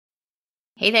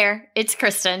Hey there, it's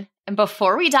Kristen. And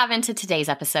before we dive into today's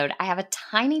episode, I have a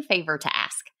tiny favor to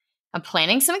ask. I'm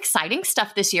planning some exciting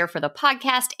stuff this year for the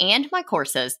podcast and my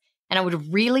courses, and I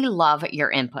would really love your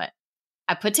input.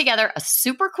 I put together a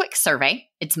super quick survey.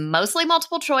 It's mostly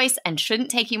multiple choice and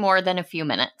shouldn't take you more than a few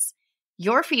minutes.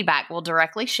 Your feedback will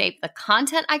directly shape the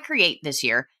content I create this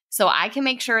year, so I can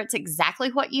make sure it's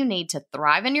exactly what you need to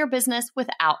thrive in your business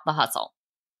without the hustle.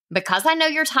 Because I know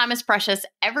your time is precious,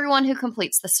 everyone who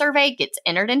completes the survey gets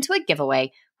entered into a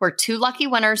giveaway where 2 lucky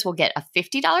winners will get a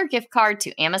 $50 gift card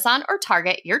to Amazon or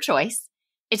Target, your choice.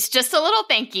 It's just a little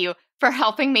thank you for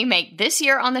helping me make this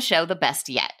year on the show the best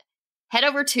yet. Head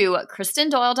over to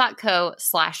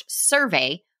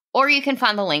kristendoyle.co/survey, or you can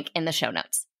find the link in the show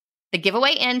notes. The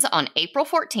giveaway ends on April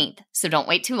 14th, so don't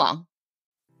wait too long.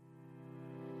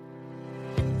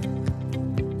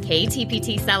 Hey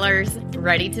TPT sellers,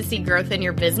 ready to see growth in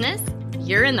your business?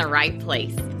 You're in the right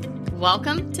place.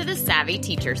 Welcome to the Savvy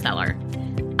Teacher Seller.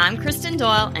 I'm Kristen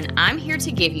Doyle, and I'm here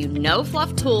to give you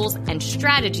no-fluff tools and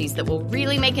strategies that will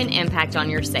really make an impact on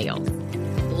your sales.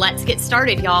 Let's get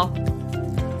started, y'all.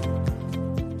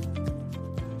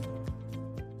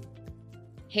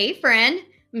 Hey friend,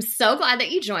 I'm so glad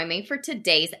that you joined me for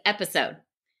today's episode.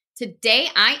 Today,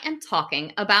 I am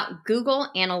talking about Google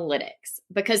Analytics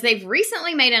because they've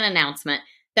recently made an announcement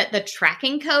that the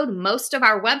tracking code most of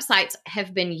our websites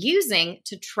have been using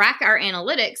to track our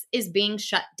analytics is being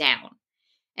shut down.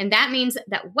 And that means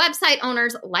that website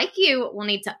owners like you will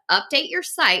need to update your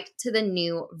site to the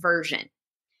new version.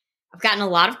 I've gotten a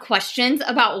lot of questions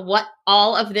about what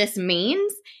all of this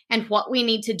means and what we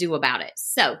need to do about it.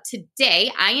 So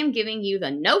today, I am giving you the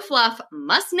no-fluff,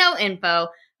 must-know info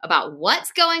about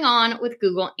what's going on with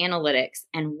Google Analytics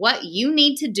and what you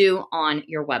need to do on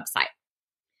your website.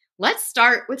 Let's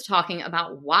start with talking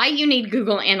about why you need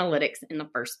Google Analytics in the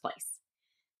first place.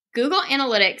 Google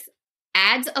Analytics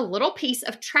adds a little piece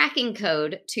of tracking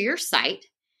code to your site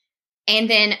and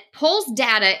then pulls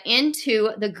data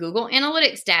into the Google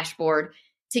Analytics dashboard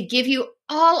to give you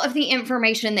all of the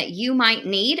information that you might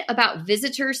need about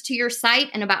visitors to your site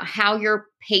and about how your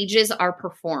pages are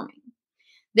performing.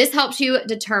 This helps you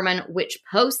determine which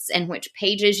posts and which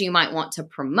pages you might want to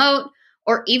promote,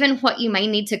 or even what you may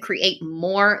need to create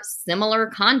more similar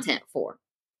content for.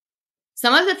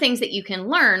 Some of the things that you can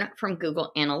learn from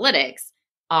Google Analytics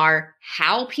are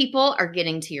how people are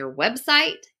getting to your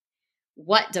website,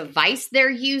 what device they're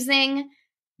using,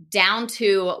 down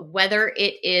to whether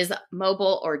it is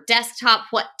mobile or desktop,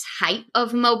 what type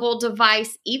of mobile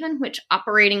device, even which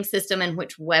operating system and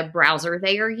which web browser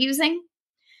they are using.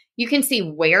 You can see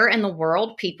where in the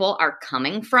world people are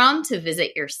coming from to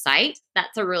visit your site.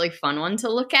 That's a really fun one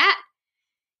to look at.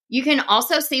 You can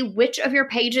also see which of your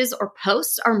pages or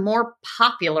posts are more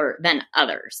popular than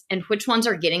others and which ones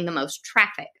are getting the most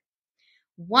traffic.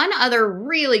 One other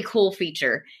really cool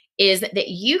feature is that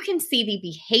you can see the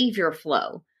behavior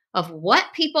flow of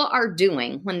what people are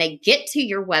doing when they get to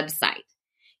your website.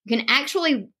 You can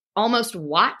actually almost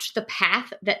watch the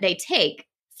path that they take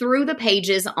through the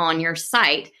pages on your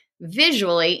site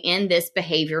visually in this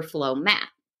behavior flow map.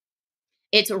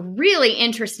 It's really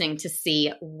interesting to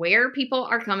see where people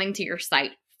are coming to your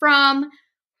site from,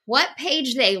 what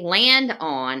page they land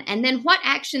on, and then what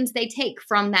actions they take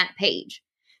from that page.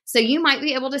 So you might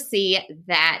be able to see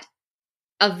that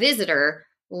a visitor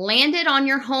landed on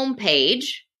your home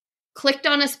page, clicked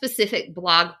on a specific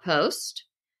blog post,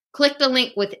 clicked a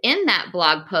link within that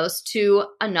blog post to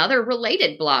another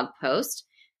related blog post,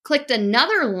 clicked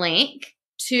another link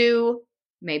to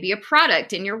maybe a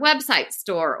product in your website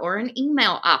store or an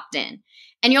email opt-in.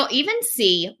 And you'll even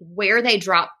see where they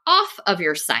drop off of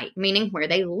your site, meaning where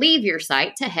they leave your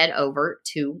site to head over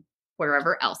to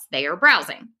wherever else they are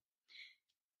browsing.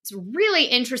 It's a really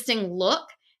interesting look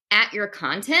at your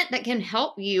content that can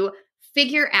help you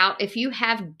figure out if you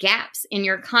have gaps in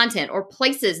your content or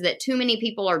places that too many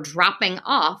people are dropping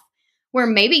off, where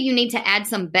maybe you need to add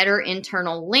some better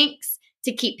internal links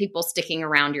to keep people sticking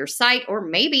around your site, or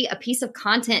maybe a piece of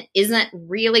content isn't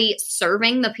really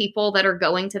serving the people that are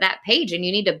going to that page and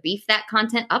you need to beef that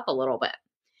content up a little bit.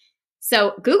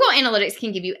 So Google Analytics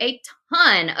can give you a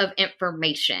ton of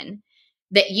information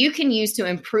that you can use to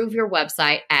improve your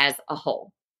website as a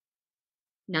whole.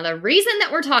 Now, the reason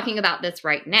that we're talking about this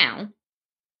right now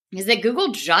is that Google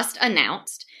just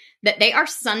announced that they are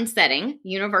sunsetting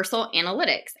Universal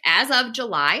Analytics as of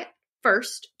July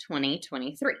 1st,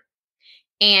 2023.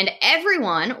 And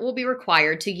everyone will be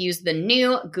required to use the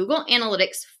new Google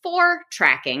Analytics 4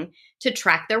 tracking to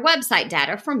track their website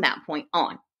data from that point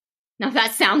on. Now, if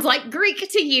that sounds like Greek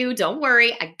to you, don't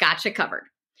worry, I got you covered.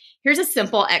 Here's a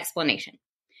simple explanation.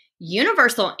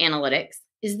 Universal Analytics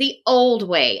is the old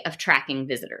way of tracking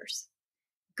visitors.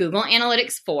 Google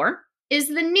Analytics 4 is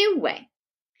the new way.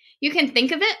 You can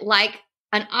think of it like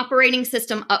an operating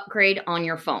system upgrade on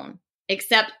your phone,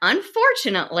 except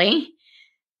unfortunately,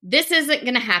 this isn't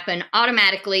going to happen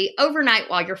automatically overnight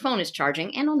while your phone is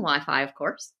charging and on Wi-Fi, of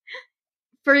course.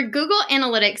 For Google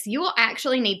Analytics, you will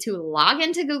actually need to log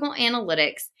into Google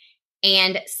Analytics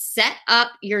and set up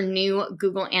your new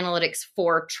Google Analytics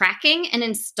 4 tracking and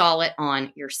install it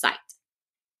on your site.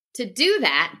 To do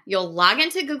that, you'll log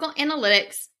into Google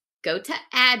Analytics, go to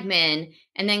Admin,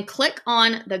 and then click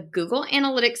on the Google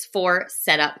Analytics 4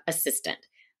 Setup Assistant.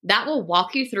 That will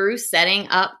walk you through setting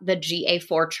up the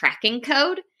GA4 tracking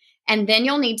code, and then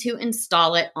you'll need to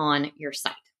install it on your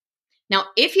site. Now,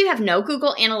 if you have no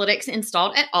Google Analytics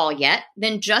installed at all yet,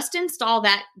 then just install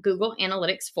that Google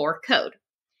Analytics 4 code.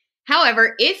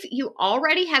 However, if you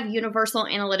already have Universal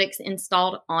Analytics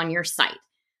installed on your site,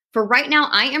 for right now,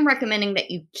 I am recommending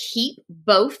that you keep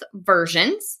both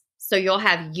versions. So you'll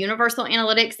have Universal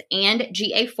Analytics and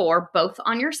GA4 both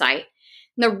on your site.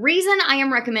 And the reason I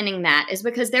am recommending that is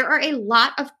because there are a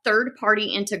lot of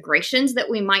third-party integrations that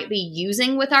we might be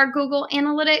using with our Google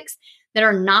Analytics that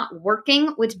are not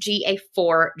working with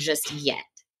GA4 just yet.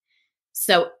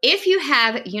 So if you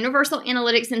have Universal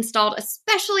Analytics installed,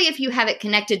 especially if you have it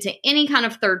connected to any kind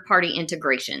of third-party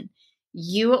integration,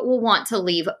 you will want to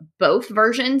leave both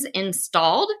versions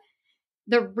installed.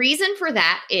 The reason for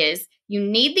that is you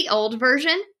need the old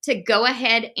version to go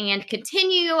ahead and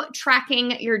continue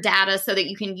tracking your data so that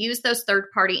you can use those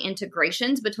third-party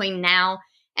integrations between now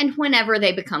and whenever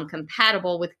they become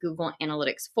compatible with Google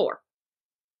Analytics 4.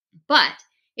 But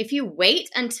if you wait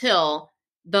until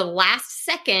the last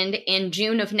second in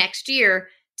June of next year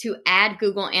to add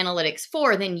Google Analytics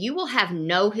 4, then you will have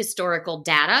no historical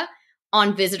data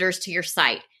on visitors to your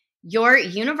site. Your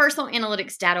Universal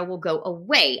Analytics data will go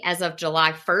away as of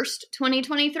July 1st,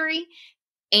 2023.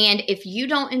 And if you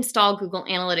don't install Google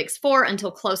Analytics 4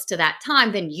 until close to that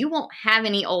time, then you won't have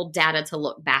any old data to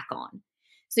look back on.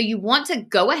 So you want to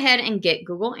go ahead and get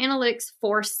Google Analytics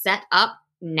 4 set up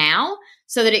now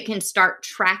so that it can start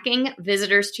tracking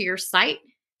visitors to your site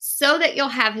so that you'll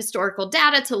have historical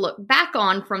data to look back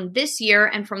on from this year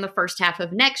and from the first half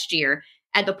of next year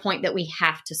at the point that we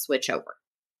have to switch over.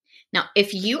 Now,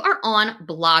 if you are on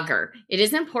Blogger, it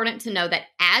is important to know that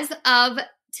as of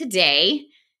today,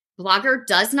 Blogger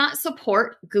does not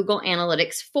support Google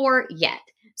Analytics 4 yet.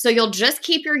 So you'll just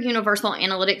keep your Universal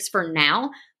Analytics for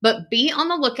now, but be on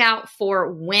the lookout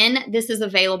for when this is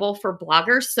available for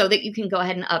bloggers so that you can go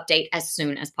ahead and update as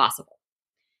soon as possible.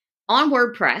 On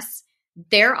WordPress,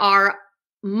 there are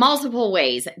multiple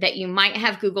ways that you might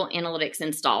have Google Analytics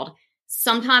installed.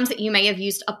 Sometimes you may have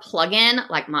used a plugin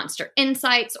like Monster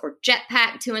Insights or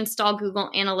Jetpack to install Google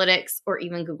Analytics or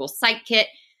even Google Sitekit.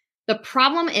 The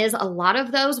problem is a lot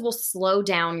of those will slow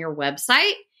down your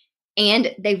website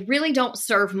and they really don't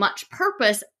serve much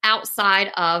purpose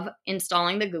outside of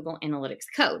installing the Google Analytics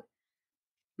code.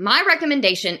 My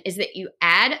recommendation is that you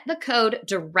add the code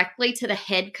directly to the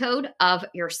head code of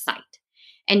your site.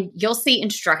 And you'll see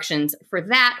instructions for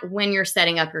that when you're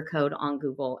setting up your code on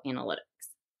Google Analytics.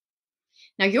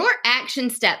 Now, your action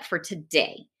step for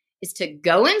today is to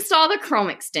go install the Chrome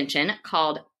extension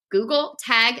called Google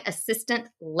Tag Assistant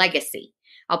Legacy.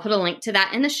 I'll put a link to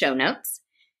that in the show notes.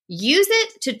 Use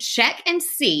it to check and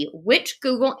see which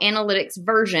Google Analytics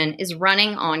version is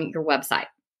running on your website.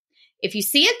 If you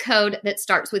see a code that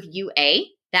starts with UA,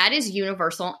 that is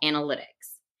Universal Analytics.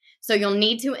 So you'll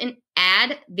need to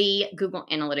add the Google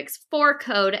Analytics 4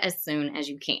 code as soon as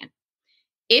you can.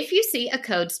 If you see a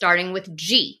code starting with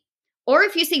G, or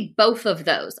if you see both of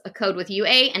those, a code with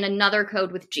UA and another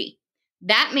code with G,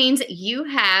 that means you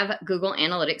have Google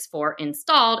Analytics 4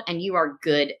 installed and you are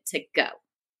good to go.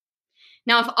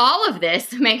 Now, if all of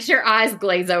this makes your eyes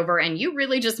glaze over and you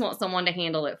really just want someone to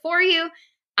handle it for you,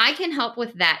 I can help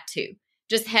with that too.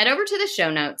 Just head over to the show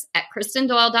notes at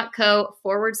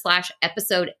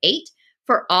kristendoyle.co/episode 8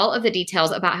 for all of the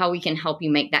details about how we can help you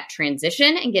make that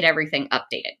transition and get everything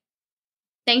updated.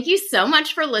 Thank you so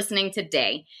much for listening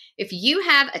today. If you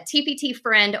have a TPT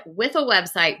friend with a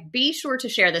website, be sure to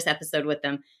share this episode with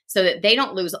them so that they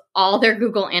don't lose all their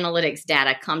Google Analytics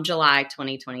data come July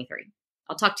 2023.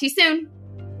 I'll talk to you soon.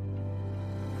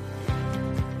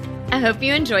 I hope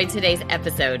you enjoyed today's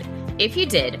episode. If you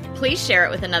did, please share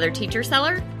it with another teacher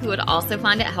seller who would also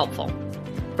find it helpful.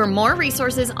 For more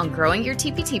resources on growing your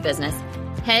TPT business,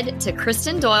 head to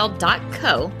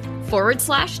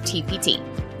kristendoyle.co/TPT.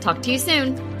 Talk to you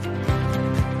soon.